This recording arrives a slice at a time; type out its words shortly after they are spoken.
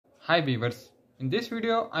Hi viewers, in this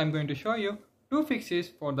video I am going to show you two fixes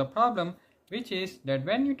for the problem, which is that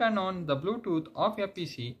when you turn on the Bluetooth of your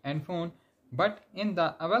PC and phone, but in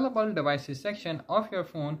the available devices section of your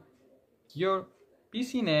phone, your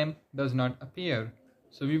PC name does not appear.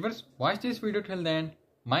 So viewers, watch this video till the end.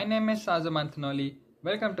 My name is Sazamantanoli.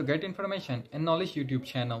 Welcome to Get Information and Knowledge YouTube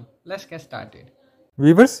channel. Let's get started.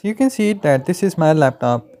 Viewers, you can see that this is my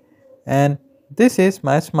laptop and this is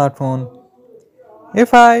my smartphone.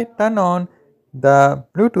 If I turn on the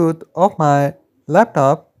Bluetooth of my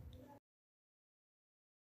laptop,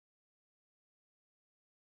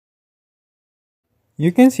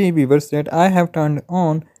 you can see viewers that I have turned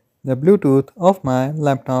on the Bluetooth of my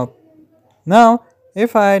laptop. Now,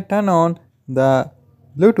 if I turn on the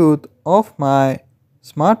Bluetooth of my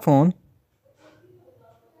smartphone,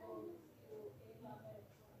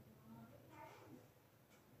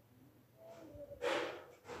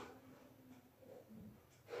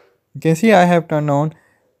 you can see I have turned on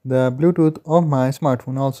the Bluetooth of my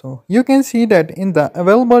smartphone also. You can see that in the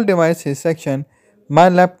available devices section, my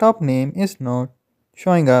laptop name is not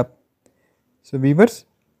showing up. So viewers,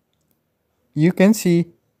 you can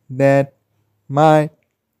see that my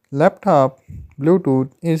laptop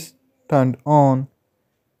Bluetooth is turned on.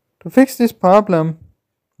 To fix this problem,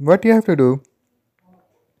 what you have to do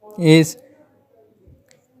is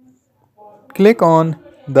click on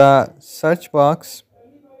the search box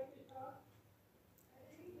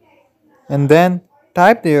and then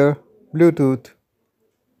type there Bluetooth.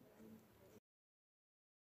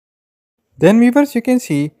 Then viewers, you can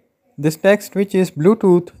see this text which is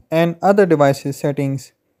Bluetooth and other devices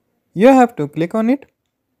settings. You have to click on it.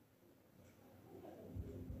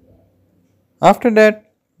 After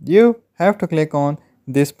that, you have to click on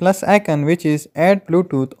this plus icon which is add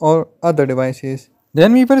Bluetooth or other devices.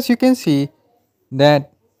 Then viewers, you can see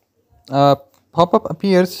that a pop-up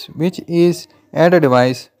appears which is add a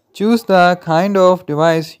device. Choose the kind of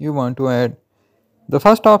device you want to add. The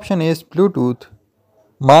first option is Bluetooth.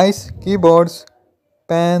 Mice, keyboards,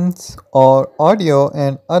 pens or audio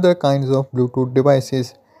and other kinds of Bluetooth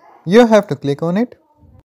devices. You have to click on it.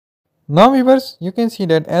 Now viewers, you can see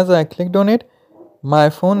that as I clicked on it, my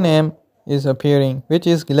phone name is appearing, which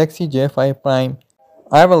is Galaxy J5 Prime.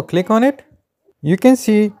 I will click on it. You can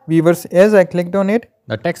see viewers, as I clicked on it,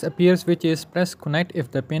 The text appears which is press connect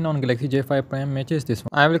if the pin on Galaxy J5 Prime matches this one.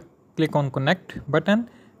 I will click on connect button.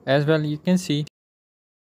 As well, you can see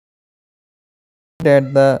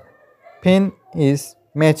that the pin is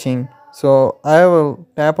matching. So I will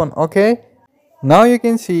tap on OK. Now you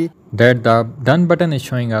can see that the done button is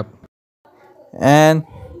showing up. And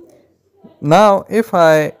now if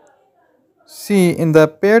I see in the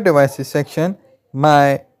pair devices section,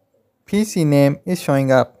 my PC name is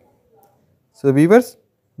showing up. So viewers,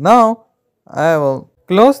 now I will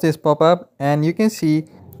close this pop-up and you can see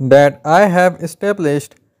that I have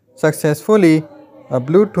established successfully a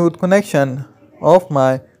Bluetooth connection of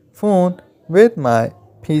my phone with my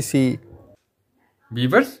PC.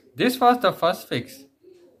 Viewers, this was the first fix.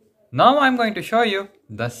 Now I am going to show you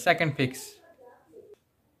the second fix.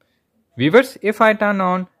 Viewers, if I turn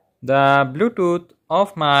on the Bluetooth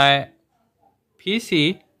of my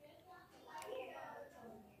PC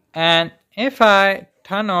and if I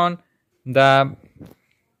turn on the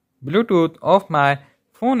Bluetooth of my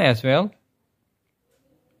phone as well,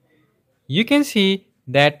 you can see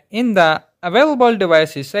that in the available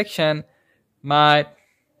devices section, my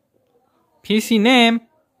PC name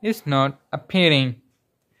is not appearing.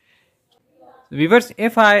 Viewers,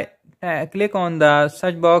 if I click on the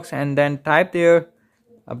search box and then type there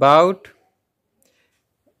about,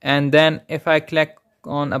 and then if I click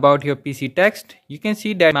on about your PC text, you can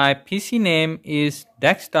see that my PC name is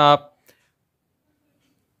desktop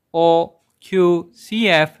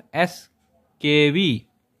OQCFSKV.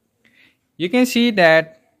 You can see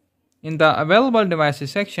that in the available devices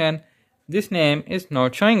section, this name is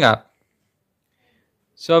not showing up.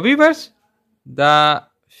 So viewers, the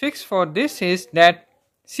fix for this is that,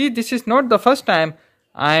 see, this is not the first time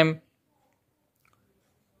I am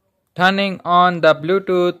turning on the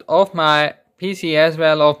Bluetooth of my PC as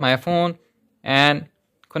well of my phone and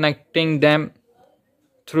connecting them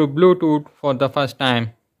through Bluetooth for the first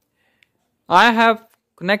time. I have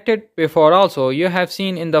connected before also. You have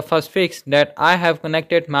seen in the first fix that I have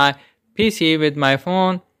connected my PC with my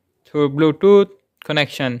phone through Bluetooth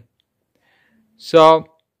connection. So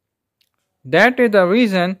that is the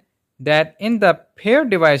reason that in the pair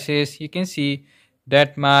devices you can see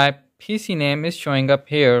that my PC name is showing up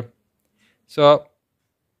here. So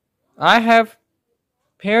I have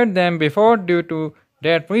paired them before. Due to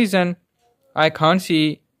that reason, I can't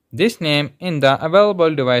see this name in the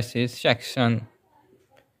available devices section.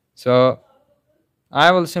 So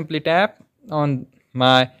I will simply tap on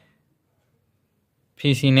my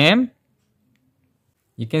PC name.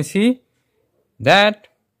 You can see that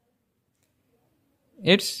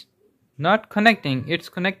it's not connecting. It's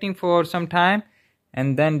connecting for some time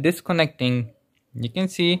and then disconnecting. You can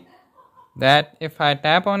see that if I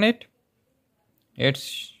tap on it,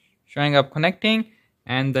 it's showing up connecting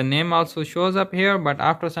and the name also shows up here, but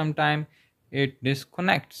after some time it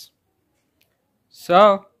disconnects.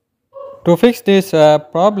 So to fix this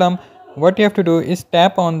problem, what you have to do is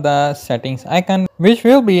tap on the settings icon, which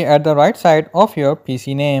will be at the right side of your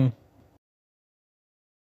PC name.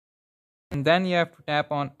 And then you have to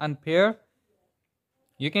tap on unpair.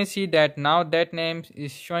 You can see that now that name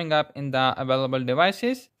is showing up in the available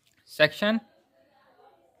devices section.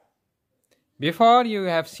 Before, you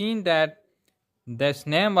have seen that this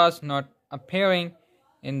name was not appearing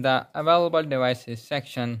in the available devices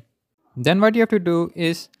section. Then what you have to do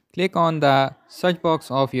is click on the search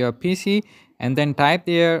box of your PC and then type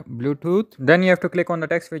there Bluetooth. Then you have to click on the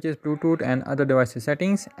text which is Bluetooth and other devices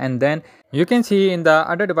settings, and then you can see in the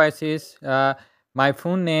other devices my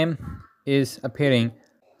phone name is appearing.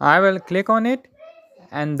 I will click on it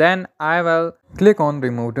and then I will Click on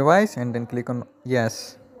remove device and then click on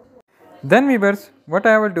yes. Then viewers, what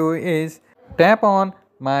I will do is tap on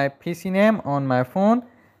my PC name on my phone,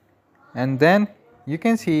 and then you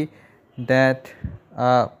can see that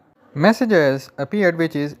messages appeared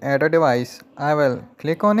which is add a device. I will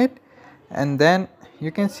click on it and then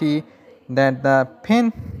you can see that the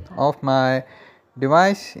pin of my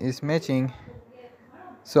device is matching.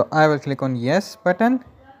 So I will click on yes button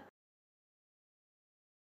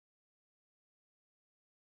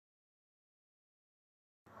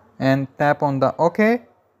and tap on the OK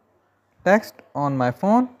text on my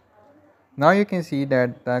phone. Now you can see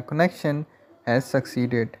that the connection has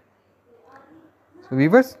succeeded. So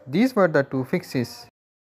viewers, these were the two fixes.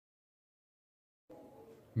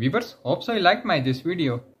 Viewers, hope so you liked this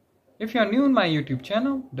video. If you are new on my YouTube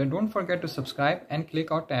channel, then don't forget to subscribe and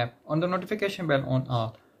click or tap on the notification bell on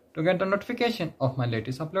all to get the notification of my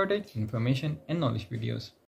latest uploaded information and knowledge videos.